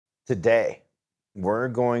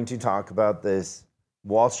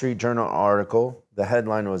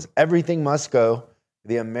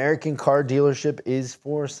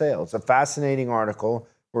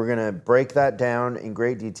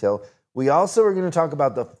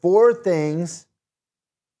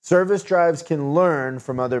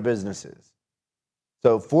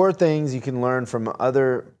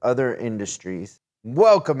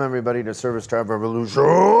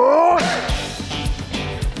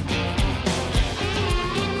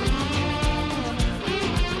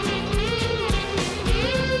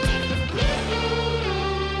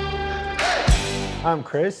I'm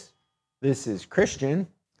Chris. This is Christian.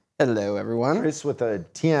 Hello, everyone. Chris with a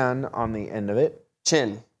Tian on the end of it.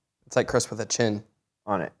 Chin. It's like Chris with a chin.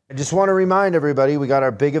 On it. I just want to remind everybody, we got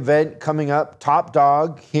our big event coming up, Top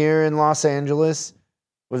Dog, here in Los Angeles.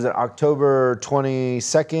 Was it October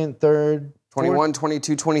 22nd, 3rd? 21,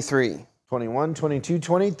 22, 23. 21, 22,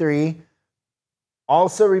 23.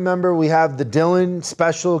 Also remember, we have the Dylan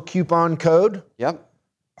special coupon code. Yep.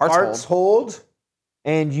 Parts hold.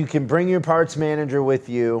 And you can bring your parts manager with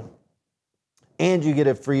you. And you get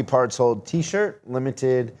a free Parts Hold t-shirt,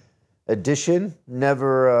 limited edition,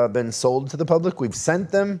 never been sold to the public. We've sent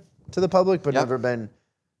them to the public, but never been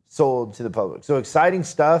sold to the public. So exciting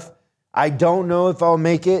stuff. I don't know if I'll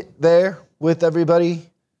make it there with everybody.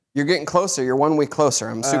 You're getting closer. You're 1 week closer.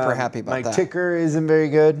 I'm super happy about that. My ticker isn't very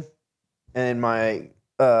good. And my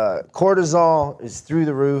cortisol is through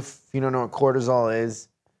the roof. If you don't know what cortisol is,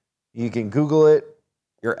 you can Google it.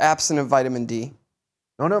 You're absent of vitamin D.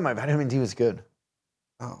 No, my vitamin D was good.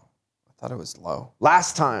 Oh, I thought it was low.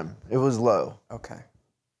 Last time, it was low. Okay.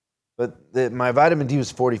 But my vitamin D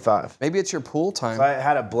was 45. Maybe it's your pool time. So I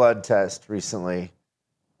had a blood test recently,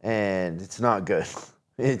 and it's not good.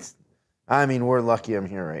 We're lucky I'm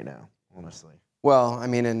here right now, honestly. Well,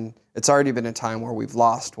 and it's already been a time where we've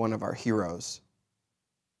lost one of our heroes.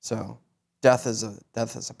 So death is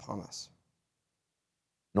upon us.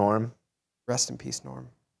 Norm? Rest in peace, Norm.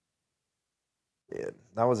 Yeah,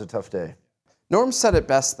 that was a tough day. Norm said it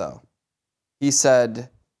best, though. He said,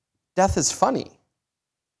 death is funny.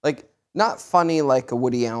 Like, not funny like a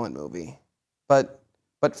Woody Allen movie, but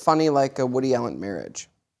funny like a Woody Allen marriage.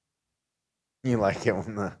 You like it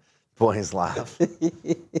when the boys laugh.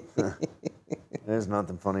 There's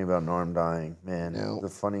nothing funny about Norm dying, man. No. The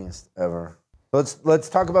funniest ever. Let's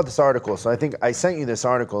talk about this article. So I think I sent you this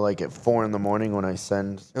article like at 4 in the morning when I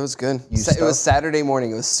send. It was good. It was Saturday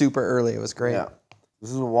morning. It was super early. It was great. Yeah.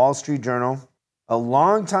 This is a Wall Street Journal. A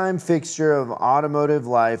longtime fixture of automotive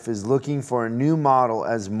life is looking for a new model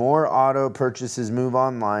as more auto purchases move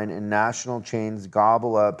online and national chains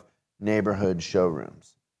gobble up neighborhood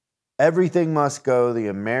showrooms. Everything must go. The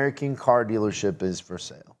American car dealership is for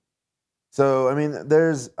sale. So,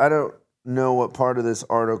 I don't know what part of this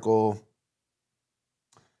article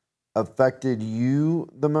affected you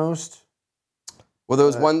the most. Well, there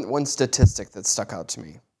was one statistic that stuck out to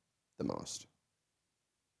me the most.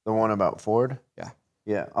 The one about Ford? Yeah.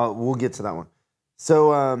 Yeah, we'll get to that one.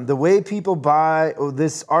 So the way people buy,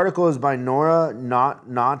 this article is by Nora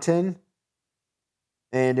Naughton,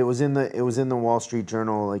 and it was in the Wall Street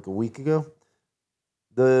Journal like a week ago.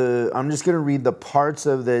 I'm just going to read the parts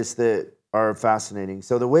of this that are fascinating.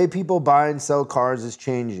 So the way people buy and sell cars is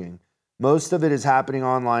changing. Most of it is happening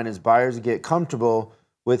online as buyers get comfortable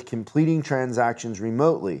with completing transactions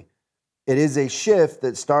remotely. It is a shift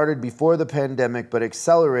that started before the pandemic but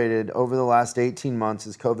accelerated over the last 18 months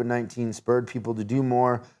as COVID-19 spurred people to do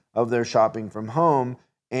more of their shopping from home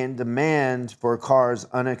and demand for cars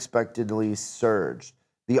unexpectedly surged.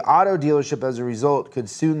 The auto dealership, as a result, could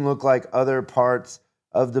soon look like other parts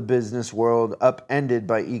of the business world upended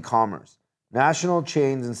by e-commerce. National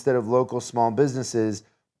chains instead of local small businesses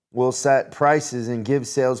will set prices and give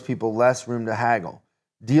salespeople less room to haggle.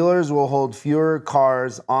 Dealers will hold fewer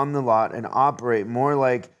cars on the lot and operate more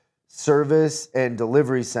like service and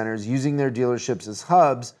delivery centers, using their dealerships as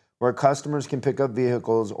hubs where customers can pick up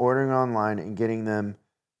vehicles, ordering online, and getting them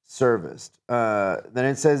serviced. Then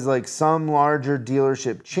it says like some larger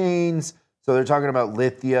dealership chains, so they're talking about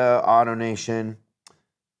Lithia, AutoNation,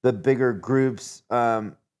 the bigger groups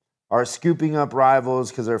are scooping up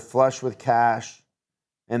rivals because they're flush with cash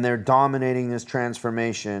and they're dominating this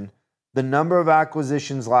transformation. The number of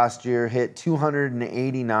acquisitions last year hit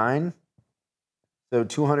 289. So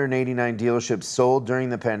 289 dealerships sold during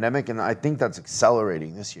the pandemic, and I think that's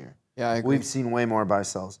accelerating this year. Yeah, I agree. We've seen way more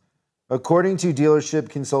buy-sells. According to dealership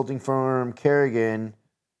consulting firm Kerrigan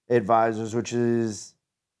Advisors, which is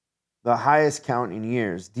the highest count in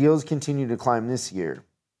years, deals continue to climb this year,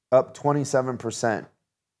 up 27%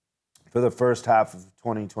 for the first half of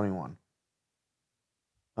 2021.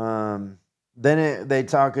 Then they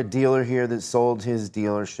talk a dealer here that sold his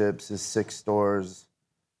dealerships, his 6 stores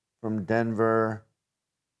from Denver.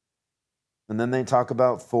 And then they talk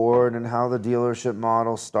about Ford and how the dealership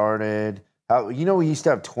model started. How, you know, we used to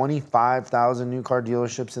have 25,000 new car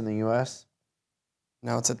dealerships in the U.S.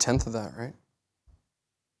 Now it's a tenth of that, right?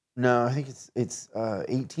 No, I think it's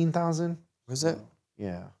 18,000. Was it?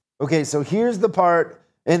 Yeah. Okay, so here's the part,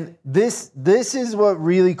 and this is what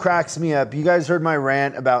really cracks me up. You guys heard my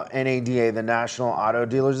rant about NADA, the National Auto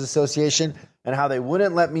Dealers Association, and how they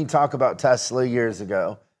wouldn't let me talk about Tesla years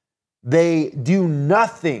ago. They do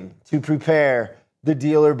nothing to prepare the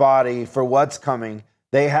dealer body for what's coming.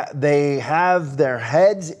 They have their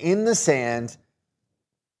heads in the sand,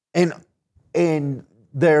 and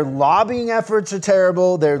their lobbying efforts are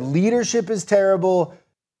terrible. Their leadership is terrible.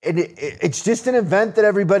 And it's just an event that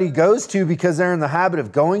everybody goes to because they're in the habit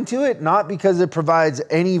of going to it, not because it provides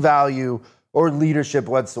any value or leadership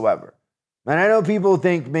whatsoever. And I know people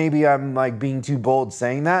think maybe I'm like being too bold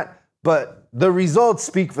saying that, but the results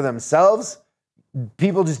speak for themselves.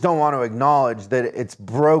 People just don't want to acknowledge that it's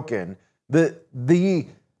broken. The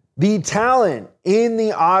talent in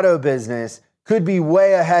the auto business could be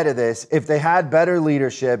way ahead of this if they had better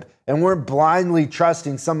leadership and weren't blindly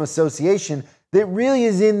trusting some association that really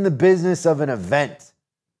is in the business of an event.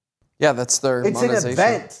 Yeah, that's their monetization. It's an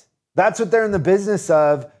event. That's what they're in the business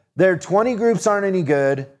of. Their 20 groups aren't any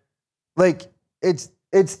good. Like, it's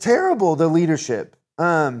terrible, the leadership.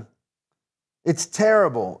 It's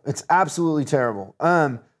terrible. It's absolutely terrible.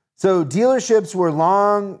 So dealerships were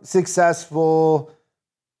long successful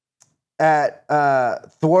at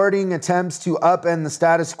thwarting attempts to upend the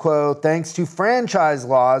status quo thanks to franchise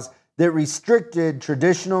laws that restricted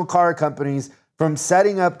traditional car companies from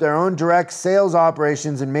setting up their own direct sales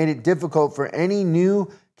operations and made it difficult for any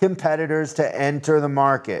new competitors to enter the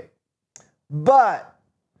market. But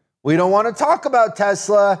we don't want to talk about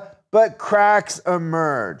Tesla, but cracks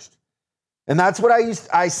emerged. And that's what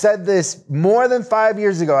I said this more than 5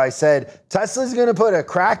 years ago. I said, Tesla's going to put a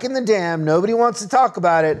crack in the dam. Nobody wants to talk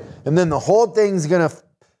about it. And then the whole thing's going to...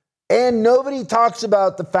 And nobody talks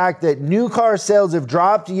about the fact that new car sales have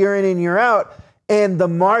dropped year in and year out. And the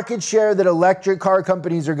market share that electric car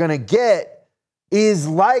companies are going to get is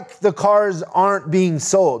like the cars aren't being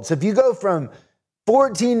sold. So if you go from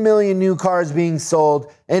 14 million new cars being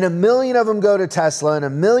sold and 1 million of them go to Tesla and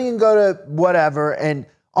 1 million go to whatever, and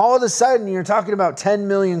all of a sudden you're talking about 10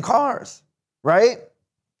 million cars, right?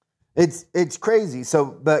 It's crazy. So,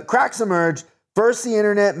 but cracks emerged. First, the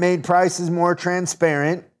internet made prices more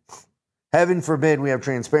transparent. Heaven forbid we have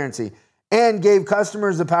transparency. And gave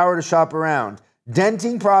customers the power to shop around,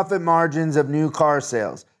 denting profit margins of new car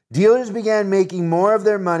sales. Dealers began making more of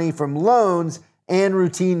their money from loans and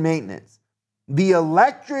routine maintenance. The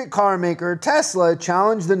electric car maker Tesla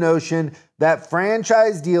challenged the notion that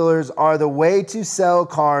franchise dealers are the way to sell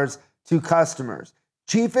cars to customers.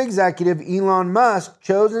 Chief executive Elon Musk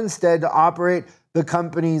chose instead to operate the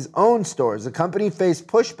company's own stores. The company faced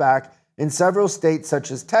pushback in several states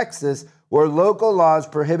such as Texas, where local laws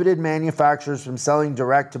prohibited manufacturers from selling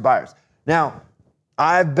direct to buyers. Now,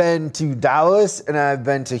 I've been to Dallas and I've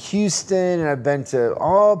been to Houston and I've been to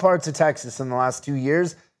all parts of Texas in the last 2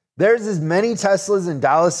 years. There's as many Teslas in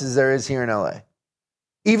Dallas as there is here in LA,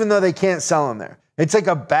 even though they can't sell them there. It's like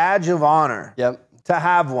a badge of honor to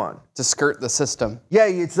have one. To skirt the system. Yeah,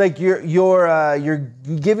 it's like you're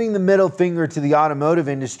giving the middle finger to the automotive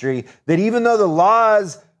industry that even though the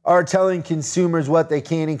laws are telling consumers what they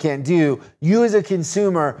can and can't do, you as a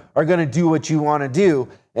consumer are going to do what you want to do.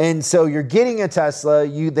 And so you're getting a Tesla,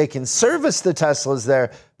 they can service the Teslas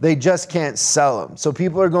there, they just can't sell them. So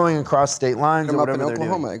people are going across state lines or whatever they're doing. Up in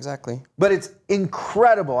Oklahoma, exactly. But it's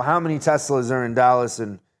incredible how many Teslas are in Dallas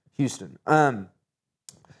and Houston.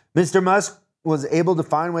 Mr. Musk was able to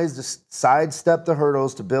find ways to sidestep the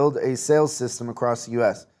hurdles to build a sales system across the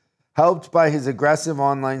U.S., helped by his aggressive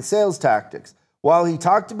online sales tactics. While he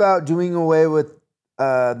talked about doing away with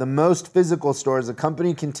the most physical stores, the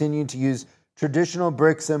company continued to use traditional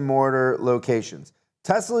bricks and mortar locations.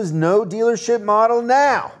 Tesla's no dealership model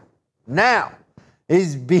now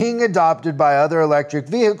is being adopted by other electric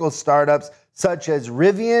vehicle startups such as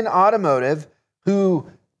Rivian Automotive, who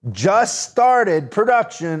just started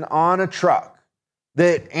production on a truck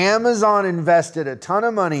that Amazon invested a ton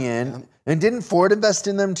of money in. Yeah. And didn't Ford invest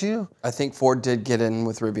in them too? I think Ford did get in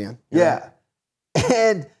with Rivian. Yeah.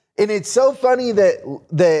 And it's so funny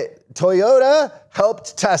that Toyota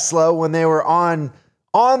helped Tesla when they were on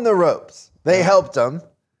the ropes. They helped them.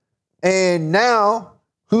 And now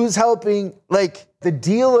who's helping? Like the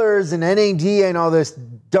dealers and NADA and all this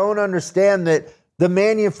don't understand that the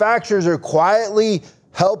manufacturers are quietly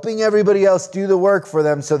helping everybody else do the work for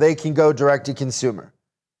them so they can go direct to consumer.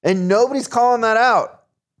 And nobody's calling that out.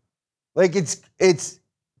 Like it's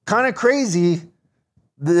kind of crazy.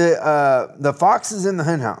 The fox is in the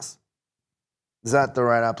hen house. Is that the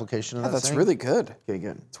right application of that? That's saying? really good. Okay,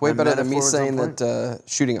 good. It's way better than me saying that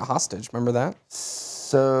shooting a hostage. Remember that?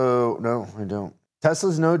 So, no, I don't.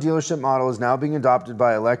 Tesla's no dealership model is now being adopted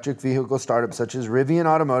by electric vehicle startups such as Rivian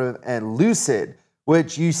Automotive and Lucid,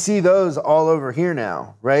 which you see those all over here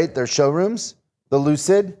now, right? They're showrooms, the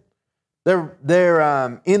Lucid.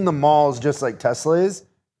 They're in the malls just like Tesla is,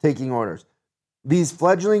 taking orders. These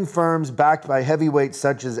fledgling firms backed by heavyweights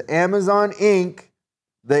such as Amazon Inc.,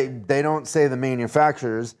 they don't say the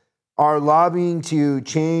manufacturers, are lobbying to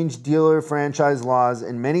change dealer franchise laws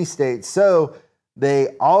in many states so they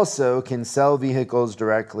also can sell vehicles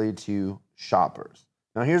directly to shoppers.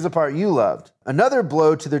 Now here's the part you loved. Another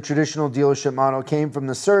blow to the traditional dealership model came from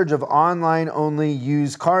the surge of online-only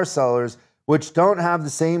used car sellers, which don't have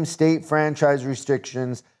the same state franchise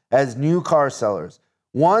restrictions as new car sellers.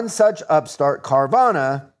 One such upstart,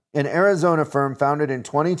 Carvana, an Arizona firm founded in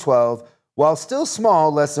 2012, while still small,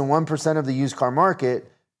 less than 1% of the used car market,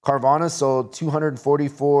 Carvana sold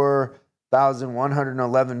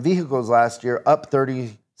 244,111 vehicles last year, up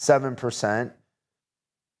 37%.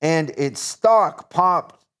 And its stock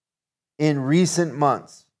popped in recent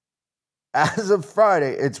months. As of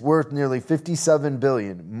Friday, it's worth nearly $57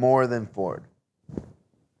 billion, more than Ford.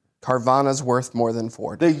 Carvana's worth more than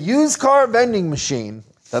Ford. The used car vending machine.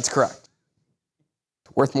 That's correct.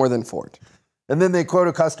 Worth more than Ford. And then they quote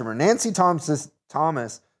a customer, Nancy Thomas,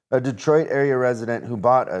 a Detroit area resident who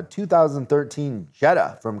bought a 2013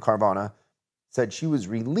 Jetta from Carvana, said she was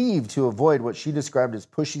relieved to avoid what she described as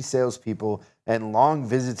pushy salespeople and long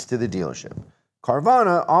visits to the dealership.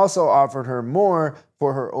 Carvana also offered her more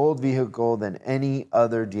for her old vehicle than any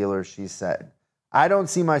other dealer, she said. I don't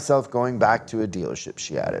see myself going back to a dealership,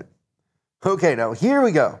 she added. Okay, now here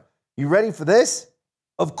we go. You ready for this?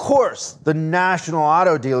 Of course, the National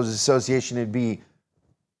Auto Dealers Association would be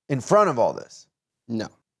in front of all this. No.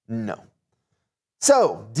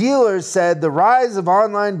 So, dealers said the rise of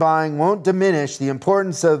online buying won't diminish the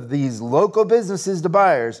importance of these local businesses to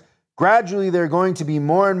buyers. Gradually, they're going to be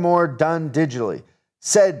more and more done digitally,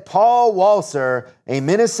 said Paul Walser, a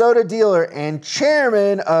Minnesota dealer and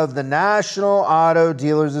chairman of the National Auto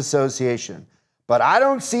Dealers Association. But I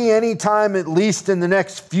don't see any time, at least in the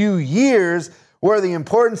next few years, where the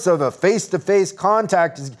importance of a face-to-face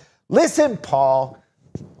contact is... Listen, Paul.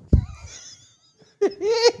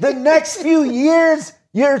 The next few years,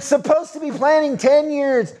 you're supposed to be planning 10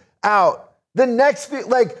 years out. The next few...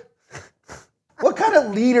 Like, what kind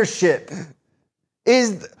of leadership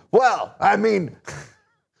is... Well, I mean,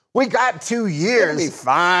 we got 2 years. It'll be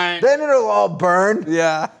fine. Then it'll all burn.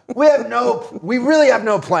 Yeah. We really have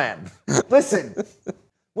no plan. Listen,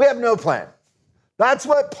 we have no plan. That's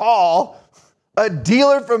what Paul... A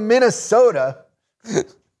dealer from Minnesota,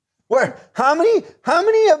 where how many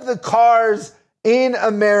of the cars in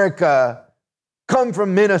America come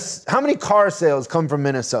from Minnesota? How many car sales come from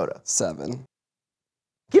Minnesota? 7.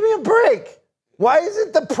 Give me a break. Why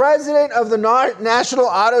isn't the president of the National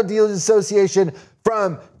Auto Dealers Association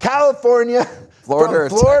from California, Florida,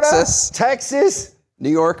 from Florida, Texas, New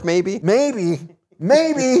York, maybe? Maybe.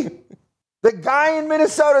 The guy in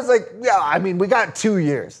Minnesota is like, yeah, I mean, we got 2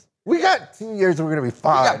 years. We got 2 years and we're going to be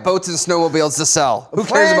fine. We got boats and snowmobiles to sell. Who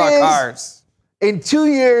cares about cars? In 2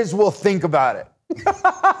 years, we'll think about it.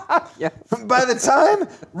 Yeah. By the time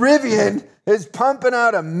Rivian is pumping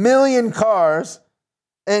out 1 million cars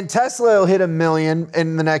and Tesla will hit 1 million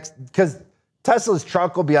in the next, because Tesla's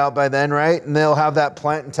truck will be out by then, right? And they'll have that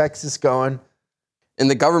plant in Texas going. And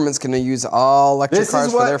the government's going to use all electric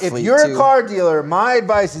cars for their fleet, if you're a car dealer, my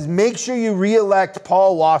advice is make sure you re-elect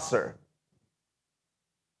Paul Wasser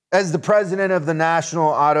as the president of the National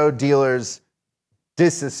Auto Dealers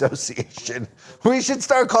Disassociation. We should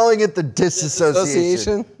start calling it the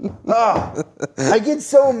Disassociation. Oh, I get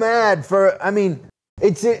so mad for, I mean,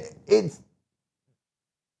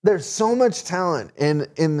 there's so much talent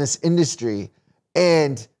in this industry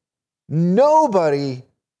and nobody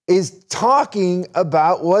is talking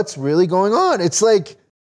about what's really going on. It's like,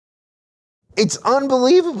 it's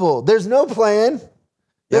unbelievable. There's no plan.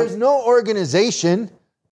 There's no organization.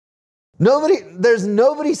 There's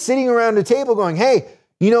nobody sitting around a table going, hey,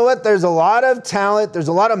 you know what? There's a lot of talent. There's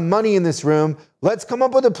a lot of money in this room. Let's come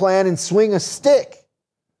up with a plan and swing a stick.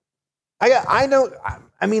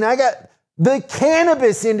 The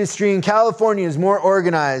cannabis industry in California is more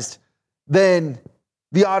organized than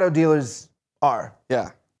the auto dealers are.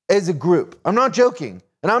 Yeah. As a group. I'm not joking.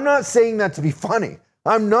 And I'm not saying that to be funny.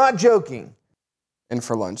 I'm not joking. And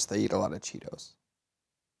for lunch, they eat a lot of Cheetos.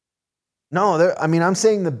 No, I mean, I'm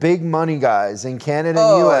saying the big money guys in Canada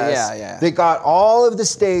and US that got all of the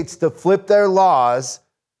states to flip their laws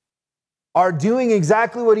are doing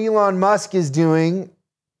exactly what Elon Musk is doing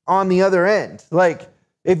on the other end. Like,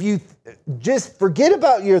 if you just forget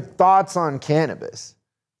about your thoughts on cannabis,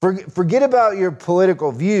 forget about your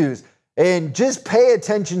political views, and just pay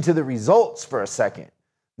attention to the results for a second.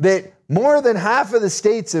 That more than half of the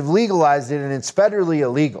states have legalized it and it's federally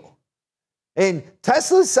illegal. And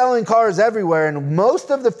Tesla's selling cars everywhere, and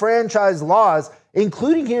most of the franchise laws,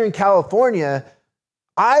 including here in California,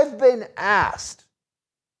 I've been asked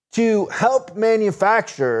to help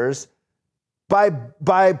manufacturers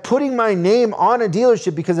by putting my name on a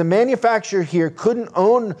dealership because a manufacturer here couldn't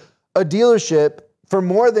own a dealership for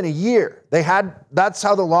more than a year. That's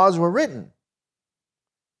how the laws were written.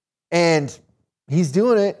 And he's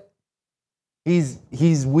doing it. He's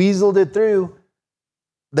weaseled it through.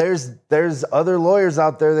 There's other lawyers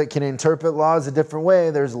out there that can interpret laws a different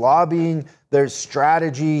way. There's lobbying, there's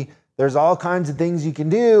strategy, there's all kinds of things you can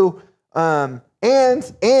do. And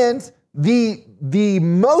the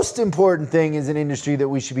most important thing as an industry that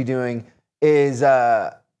we should be doing is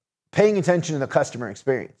paying attention to the customer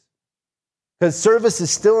experience. Because service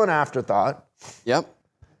is still an afterthought. Yep.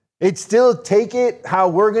 It's still take it how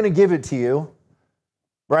we're going to give it to you,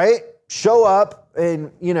 right? Show up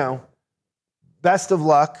and, best of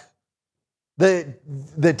luck.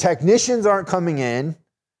 The technicians aren't coming in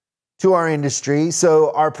to our industry,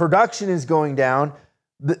 so our production is going down.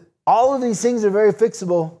 All of these things are very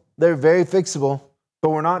fixable. They're very fixable, but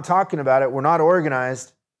we're not talking about it. We're not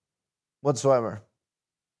organized whatsoever.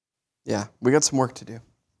 Yeah, we got some work to do.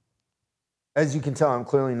 As you can tell, I'm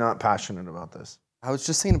clearly not passionate about this. I was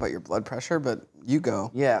just thinking about your blood pressure, but you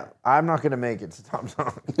go. Yeah, I'm not going to make it to Top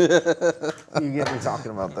Dog. You get me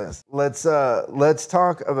talking about this. Let's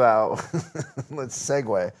talk about, let's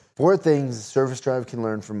segue. 4 things Service Drive can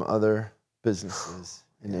learn from other businesses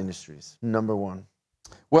and industries. Number 1.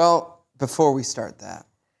 Well, before we start that,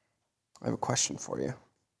 I have a question for you.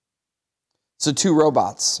 So 2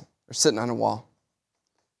 robots are sitting on a wall.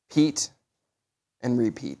 Pete and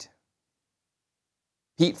Repeat.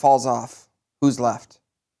 Pete falls off. Who's left?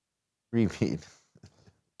 Repeat.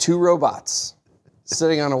 2 robots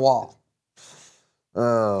sitting on a wall.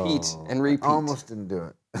 Oh, Pete and Repeat. I almost didn't do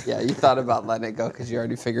it. Yeah, you thought about letting it go because you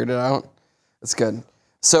already figured it out. That's good.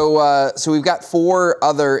 So we've got 4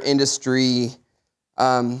 other industry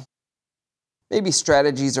maybe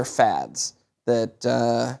strategies or fads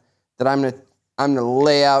that I'm gonna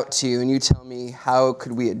lay out to you, and you tell me how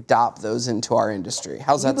could we adopt those into our industry.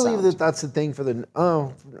 How's that sound? I believe that that's the thing for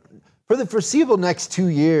the foreseeable next 2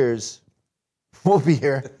 years. We'll be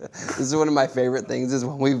here. This is one of my favorite things is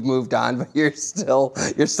when we've moved on, but you're still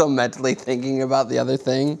mentally thinking about the other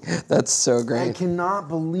thing. That's so great. I cannot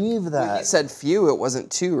believe that. Well, you said few, it wasn't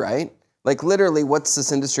 2, right? Like literally, what's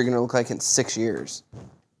this industry going to look like in 6 years?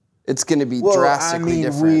 It's going to be drastically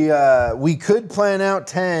different. We could plan out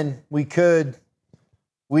 10. We could.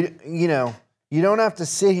 You don't have to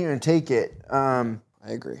sit here and take it. I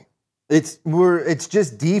agree. It's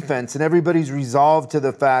just defense, and everybody's resolved to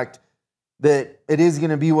the fact that it is going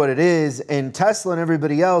to be what it is. And Tesla and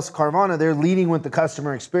everybody else, Carvana, they're leading with the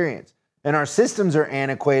customer experience. And our systems are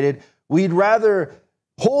antiquated. We'd rather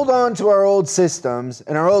hold on to our old systems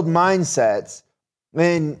and our old mindsets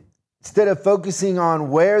instead of focusing on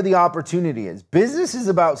where the opportunity is. Business is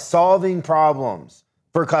about solving problems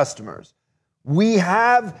for customers. We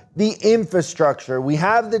have the infrastructure. We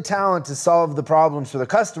have the talent to solve the problems for the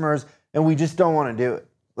customers, and we just don't want to do it.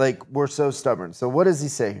 Like, we're so stubborn. So what does he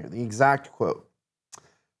say here? The exact quote.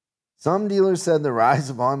 Some dealers said the rise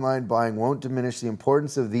of online buying won't diminish the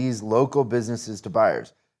importance of these local businesses to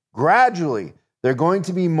buyers. Gradually, they're going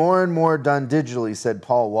to be more and more done digitally, said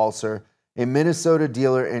Paul Walser, a Minnesota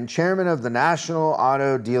dealer and chairman of the National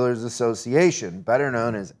Auto Dealers Association, better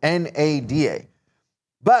known as NADA.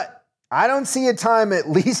 But I don't see a time, at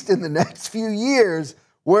least in the next few years,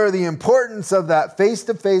 where the importance of that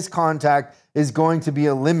face-to-face contact is going to be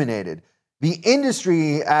eliminated. The industry,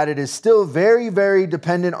 he added, is still very, very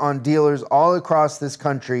dependent on dealers all across this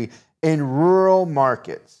country in rural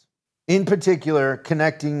markets, in particular,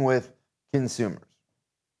 connecting with consumers.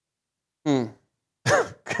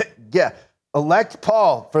 Yeah, elect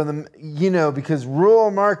Paul for the, because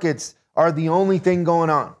rural markets are the only thing going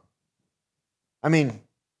on. I mean,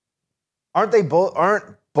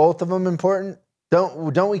 aren't both of them important?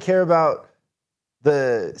 Don't we care about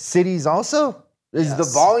the cities also? Is the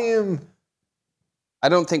volume? I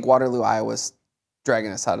don't think Waterloo, Iowa's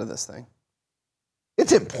dragging us out of this thing.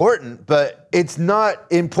 It's important, but it's not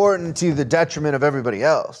important to the detriment of everybody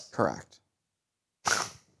else. Correct.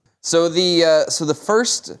 So the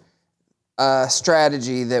first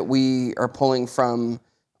strategy that we are pulling from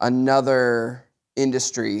another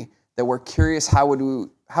industry that we're curious how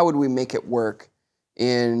would we make it work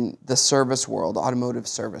in the service world, automotive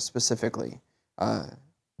service specifically,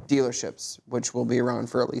 dealerships, which will be around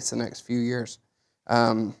for at least the next few years,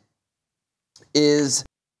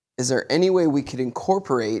 is there any way we could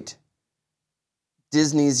incorporate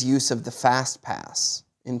Disney's use of the Fast Pass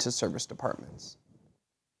into service departments?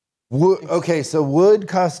 Okay, so would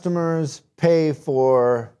customers pay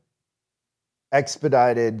for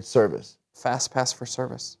expedited service? Fast Pass for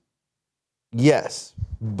service. Yes,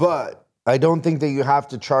 but I don't think that you have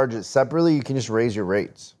to charge it separately. You can just raise your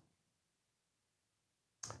rates.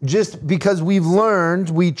 Just because we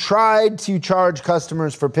tried to charge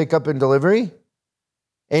customers for pickup and delivery,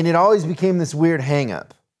 and it always became this weird hang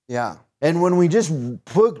up. Yeah. And when we just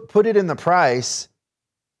put it in the price,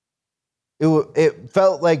 it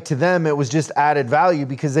felt like to them it was just added value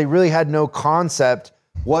because they really had no concept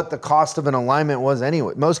what the cost of an alignment was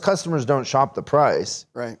anyway. Most customers don't shop the price.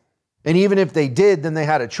 Right. And even if they did, then they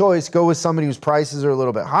had a choice, go with somebody whose prices are a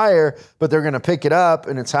little bit higher, but they're going to pick it up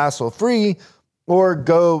and it's hassle-free, or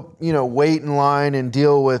go, wait in line and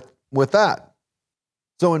deal with that.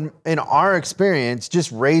 So in our experience,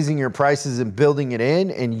 just raising your prices and building it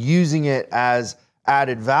in and using it as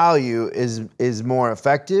added value is more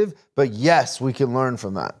effective. But yes, we can learn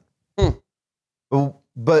from that.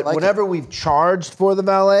 But whenever we've charged for the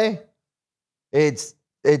valet, it's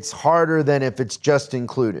harder than if it's just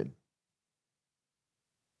included.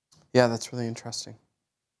 Yeah, that's really interesting.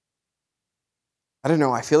 I don't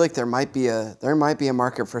know. I feel like there might be a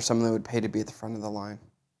market for someone that would pay to be at the front of the line.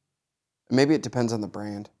 Maybe it depends on the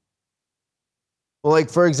brand. Well, like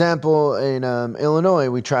for example, in Illinois,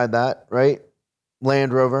 we tried that, right?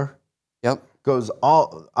 Land Rover. Yep. Goes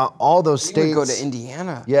all those states. We go to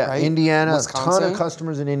Indiana. Yeah, right? Indiana. Wisconsin. A ton of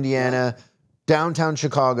customers in Indiana, downtown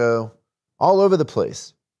Chicago, all over the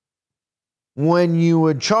place. When you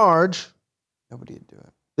would charge, nobody would do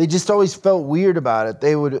it. They just always felt weird about it.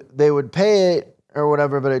 They would pay it or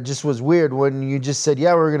whatever, but it just was weird when you just said,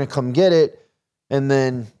 "Yeah, we're gonna come get it," and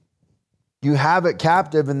then you have it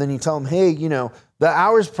captive, and then you tell them, "Hey, the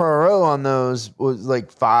hours per row on those was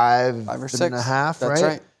like five or 6 and a half, That's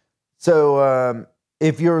right. So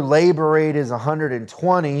if your labor rate is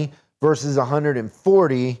 120 versus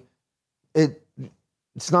 140,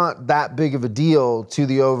 it's not that big of a deal to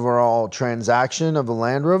the overall transaction of the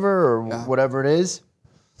Land Rover or whatever it is.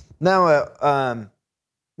 Now,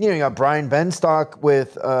 you got Brian Benstock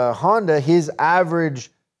with Honda. His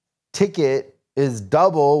average ticket is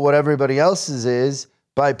double what everybody else's is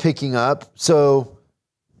by picking up. So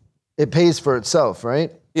it pays for itself,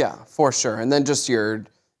 right? Yeah, for sure. And then just your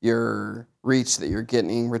reach that you're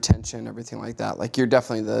getting, retention, everything like that. Like you're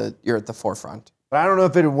definitely you're at the forefront. But I don't know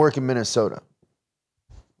if it would work in Minnesota.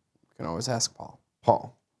 You can always ask Paul.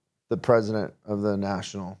 Paul, the president of the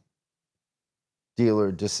National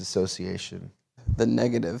Dealer Disassociation. The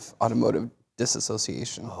Negative Automotive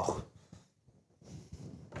Disassociation. Oh.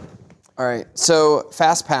 All right, so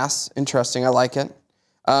Fast Pass, interesting, I like it.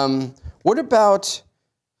 What about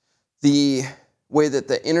the way that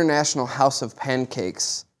the International House of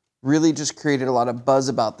Pancakes really just created a lot of buzz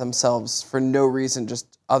about themselves for no reason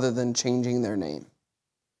just other than changing their name?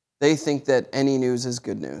 They think that any news is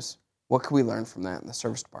good news. What can we learn from that in the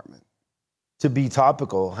service department? To be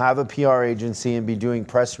topical, have a PR agency and be doing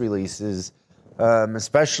press releases,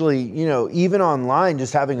 especially, even online,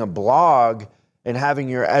 just having a blog and having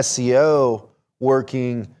your SEO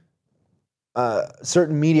working.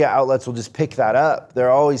 Certain media outlets will just pick that up.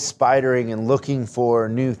 They're always spidering and looking for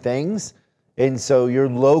new things. And so your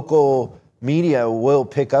local media will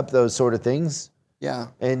pick up those sort of things. Yeah.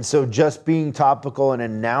 And so just being topical and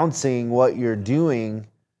announcing what you're doing,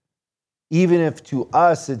 even if to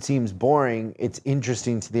us it seems boring, it's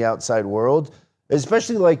interesting to the outside world,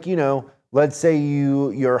 especially like, let's say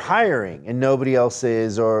you're hiring and nobody else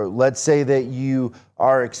is, or let's say that you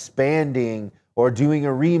are expanding or doing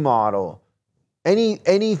a remodel.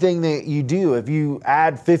 Anything that you do, if you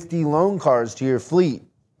add 50 loan cars to your fleet,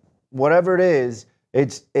 whatever it is,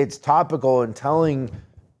 it's topical and telling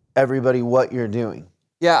everybody what you're doing.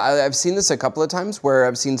 Yeah, I've seen this a couple of times where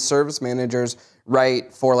I've seen service managers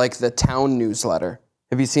write for like the town newsletter.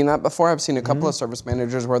 Have you seen that before? I've seen a couple of service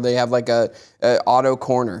managers where they have like a auto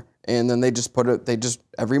corner, and then they just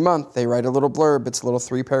every month they write a little blurb. It's a little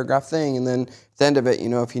 3-paragraph thing, and then at the end of it,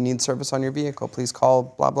 if you need service on your vehicle, please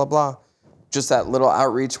call blah, blah, blah. just that little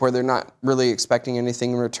outreach where they're not really expecting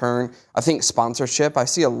anything in return. I think sponsorship, I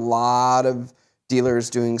see a lot of dealers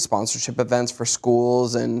doing sponsorship events for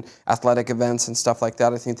schools and athletic events and stuff like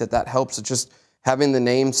that. I think that helps. It's just having the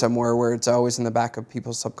name somewhere where it's always in the back of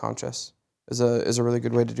people's subconscious is a really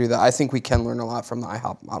good way to do that. I think we can learn a lot from the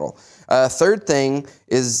IHOP model. Third thing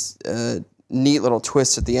is a neat little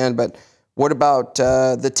twist at the end, but what about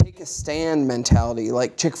the take a stand mentality,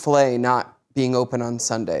 like Chick-fil-A not being open on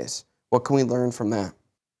Sundays? What can we learn from that?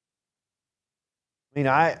 I mean,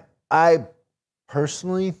 I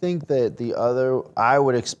personally think that I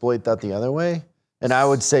would exploit that the other way. And I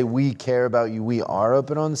would say, we care about you. We are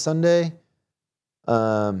open on Sunday.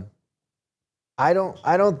 I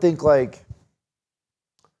don't think like,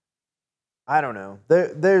 I don't know.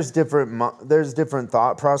 There's different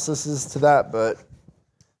thought processes to that,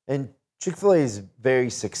 and Chick-fil-A is very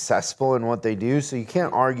successful in what they do, so you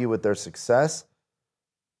can't argue with their success.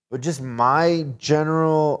 But just my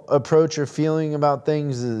general approach or feeling about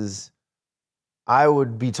things is I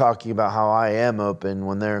would be talking about how I am open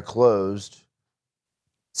when they're closed.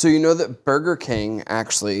 So you know that Burger King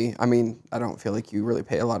actually, I mean, I don't feel like you really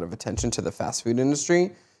pay a lot of attention to the fast food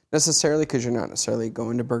industry necessarily because you're not necessarily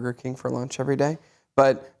going to Burger King for lunch every day.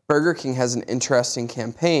 But Burger King has an interesting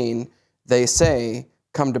campaign. They say,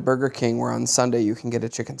 come to Burger King where on Sunday you can get a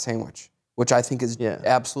chicken sandwich, which I think is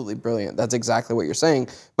absolutely brilliant. That's exactly what you're saying.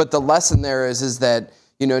 But the lesson there is that,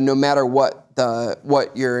 you know, no matter what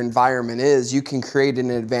your environment is, you can create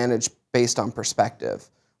an advantage based on perspective.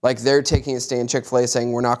 Like they're taking a stand, Chick-fil-A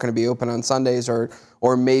saying we're not going to be open on Sundays, or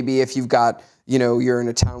maybe if you've got, you know, you're in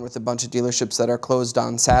a town with a bunch of dealerships that are closed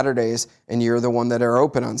on Saturdays and you're the one that are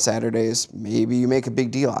open on Saturdays, maybe you make a big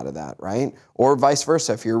deal out of that, right? Or vice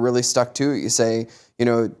versa. If you're really stuck to it, you say, you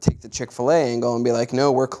know, take the Chick-fil-A angle and be like,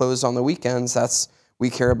 no, we're closed on the weekends. We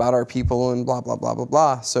care about our people and blah, blah, blah, blah,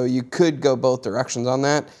 blah. So you could go both directions on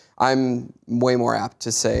that. I'm way more apt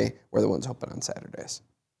to say we're the ones open on Saturdays.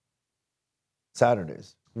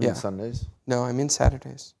 Saturdays? You mean Sundays? No, I mean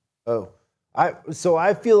Saturdays. Oh. So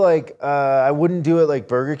I feel like I wouldn't do it like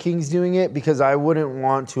Burger King's doing it because I wouldn't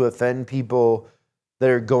want to offend people that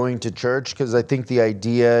are going to church because I think the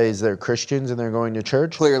idea is they're Christians and they're going to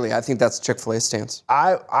church. Clearly, I think that's Chick-fil-A's stance.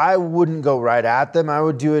 I wouldn't go right at them. I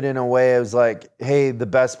would do it in a way I was like, hey, the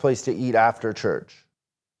best place to eat after church.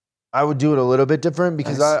 I would do it a little bit different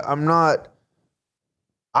because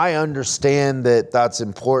I understand that that's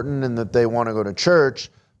important and that they want to go to church,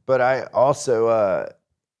 but I also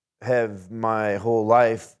have my whole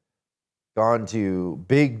life gone to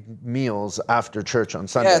big meals after church on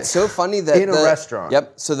Sunday. Yeah, it's so funny that in a restaurant.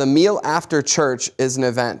 Yep. So the meal after church is an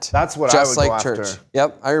event. That's what just I would like go church. after.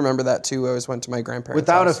 Yep, I remember that too. I always went to my grandparents'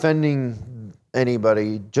 without house. offending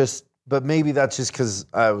anybody. But maybe that's just because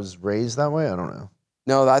I was raised that way. I don't know.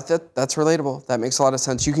 No, that's relatable. That makes a lot of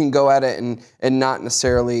sense. You can go at it and not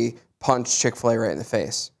necessarily punch Chick-fil-A right in the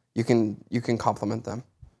face. You can compliment them.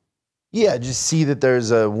 Yeah, just see that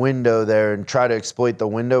there's a window there and try to exploit the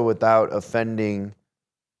window without offending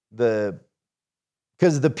because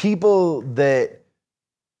the people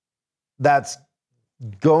that's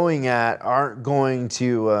going at aren't going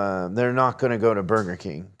to, they're not going to go to Burger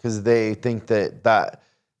King because they think that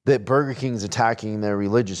Burger King's attacking their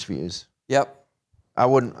religious views. Yep. I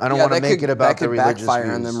don't want to make it about the religious views. That could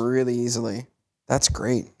backfire on them really easily. That's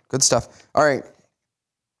great. Good stuff. All right.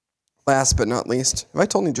 Last but not least, have I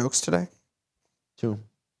told any jokes today? 2.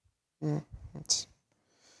 Well,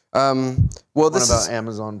 One this about is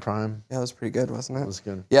Amazon Prime. Yeah, that was pretty good, wasn't it? That was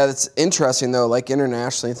good. Yeah, that's interesting though. Like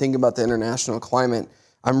internationally, thinking about the international climate,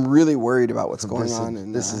 I'm really worried about what's going on.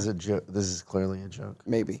 And this is a joke. This is clearly a joke.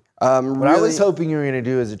 Maybe. What I was hoping you were going to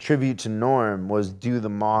do as a tribute to Norm was do the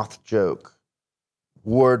moth joke,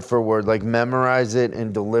 word for word, like memorize it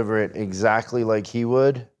and deliver it exactly like he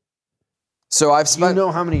would. So I've spent. Do you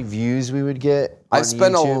know how many views we would get? I've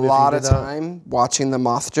spent a lot of time watching the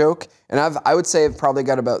moth joke, and I would say I've probably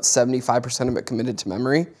got about 75% of it committed to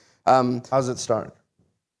memory. How's it start?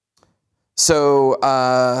 So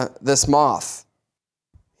this moth,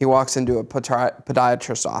 he walks into a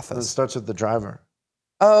podiatrist's office. It starts with the driver.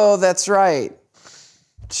 Oh, that's right.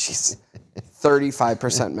 Jeez.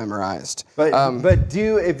 35% memorized. But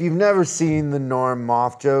if you've never seen the Norm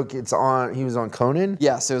moth joke, he was on Conan?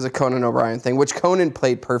 Yes, it was a Conan O'Brien thing, which Conan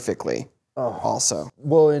played perfectly also.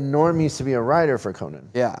 Well, and Norm used to be a writer for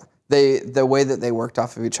Conan. Yeah. The way that they worked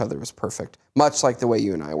off of each other was perfect. Much like the way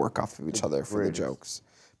you and I work off of each other for the jokes.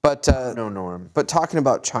 But no Norm. But talking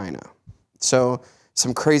about China. So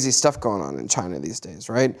some crazy stuff going on in China these days,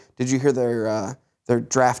 right? Did you hear they're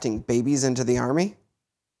drafting babies into the army?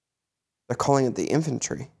 They're calling it the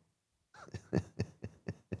infantry.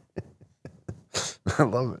 I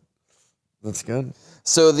love it. That's good.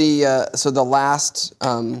 So the last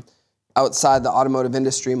outside the automotive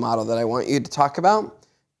industry model that I want you to talk about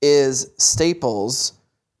is Staples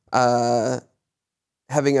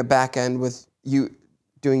having a back end with you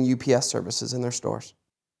doing UPS services in their stores.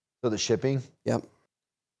 So the shipping? Yep.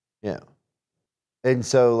 Yeah. And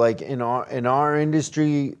so like in our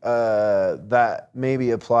industry, that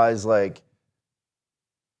maybe applies like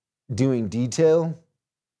doing detail,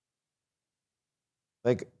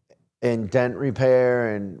 like and dent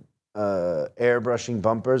repair and airbrushing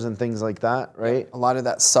bumpers and things like that, right? A lot of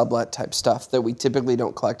that sublet type stuff that we typically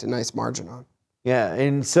don't collect a nice margin on. Yeah,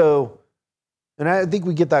 and so, and I think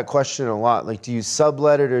we get that question a lot, like do you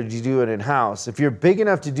sublet it or do you do it in-house? If you're big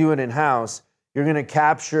enough to do it in-house, you're gonna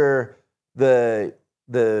capture the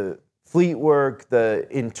fleet work, the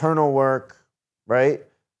internal work, right?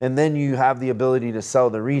 And then you have the ability to sell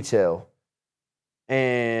the retail.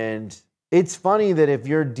 And it's funny that if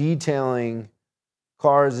you're detailing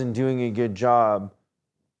cars and doing a good job,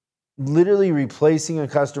 literally replacing a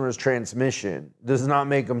customer's transmission does not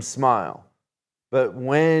make them smile. But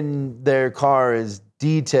when their car is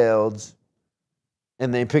detailed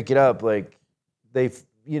and they pick it up, like they,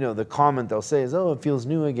 you know, the comment they'll say is, "Oh, it feels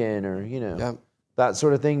new again," or, you know, Yep. that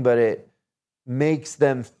sort of thing. But it makes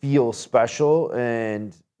them feel special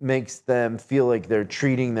and makes them feel like they're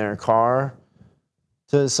treating their car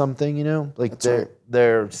to something, you know, like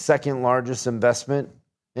their second largest investment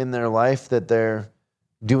in their life, that they're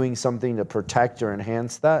doing something to protect or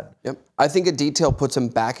enhance that. Yep. I think a detail puts them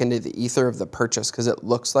back into the ether of the purchase because it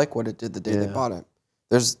looks like what it did the day they bought it.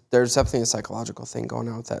 There's definitely a psychological thing going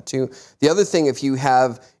on with that too. The other thing, if you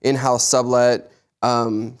have in-house sublet,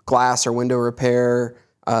 glass or window repair,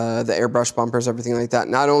 the airbrush bumpers, everything like that,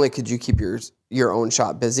 not only could you keep your own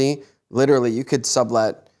shop busy, literally you could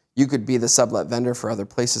be the sublet vendor for other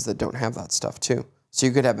places that don't have that stuff too. So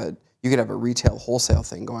you could have a retail wholesale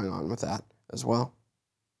thing going on with that as well.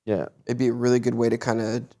 Yeah. It'd be a really good way to kind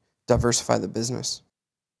of diversify the business.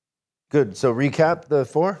 Good. So recap the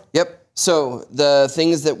 4? Yep. So the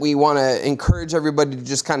things that we want to encourage everybody to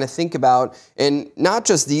just kind of think about, and not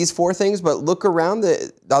just these 4 things, but look around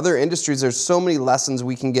the other industries. There's so many lessons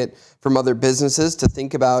we can get from other businesses to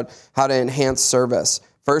think about how to enhance service.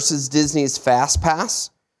 First is Disney's Fast Pass.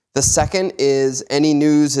 The second is Any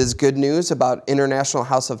News is Good News about International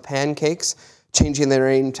House of Pancakes changing their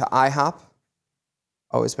name to IHOP.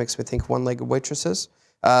 Always makes me think one-legged waitresses.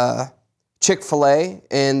 Chick-fil-A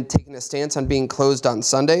and taking a stance on being closed on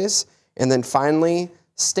Sundays. And then finally,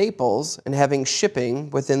 Staples and having shipping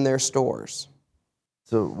within their stores.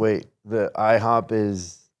 So wait, the IHOP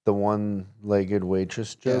is the one-legged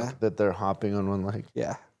waitress joke that they're hopping on one leg?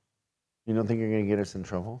 Yeah. You don't think you're going to get us in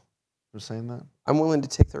trouble for saying that? I'm willing to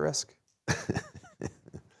take the risk.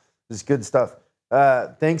 It's good stuff.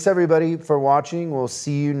 Thanks, everybody, for watching. We'll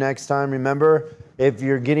see you next time. Remember, if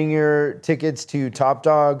you're getting your tickets to Top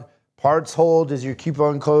Dog, Parts Hold is your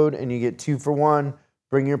coupon code, and you get 2 for 1.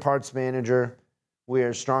 Bring your parts manager. We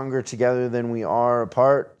are stronger together than we are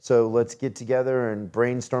apart. So let's get together and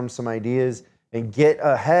brainstorm some ideas and get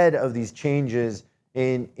ahead of these changes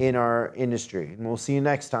in our industry. And we'll see you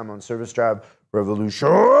next time on Service Drive Revolution.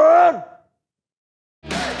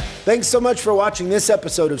 Thanks so much for watching this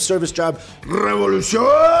episode of Service Drive Revolution.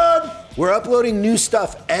 We're uploading new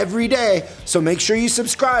stuff every day, so make sure you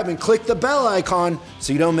subscribe and click the bell icon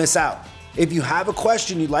so you don't miss out. If you have a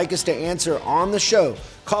question you'd like us to answer on the show,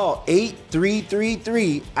 call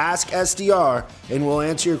 8333-ASK-SDR and we'll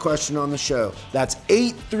answer your question on the show. That's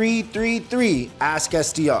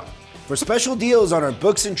 8333-ASK-SDR. For special deals on our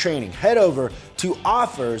books and training, head over to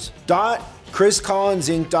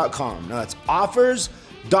offers.chriscollinsinc.com. Now that's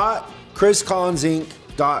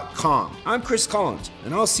offers.chriscollinsinc.com. I'm Chris Collins,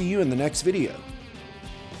 and I'll see you in the next video.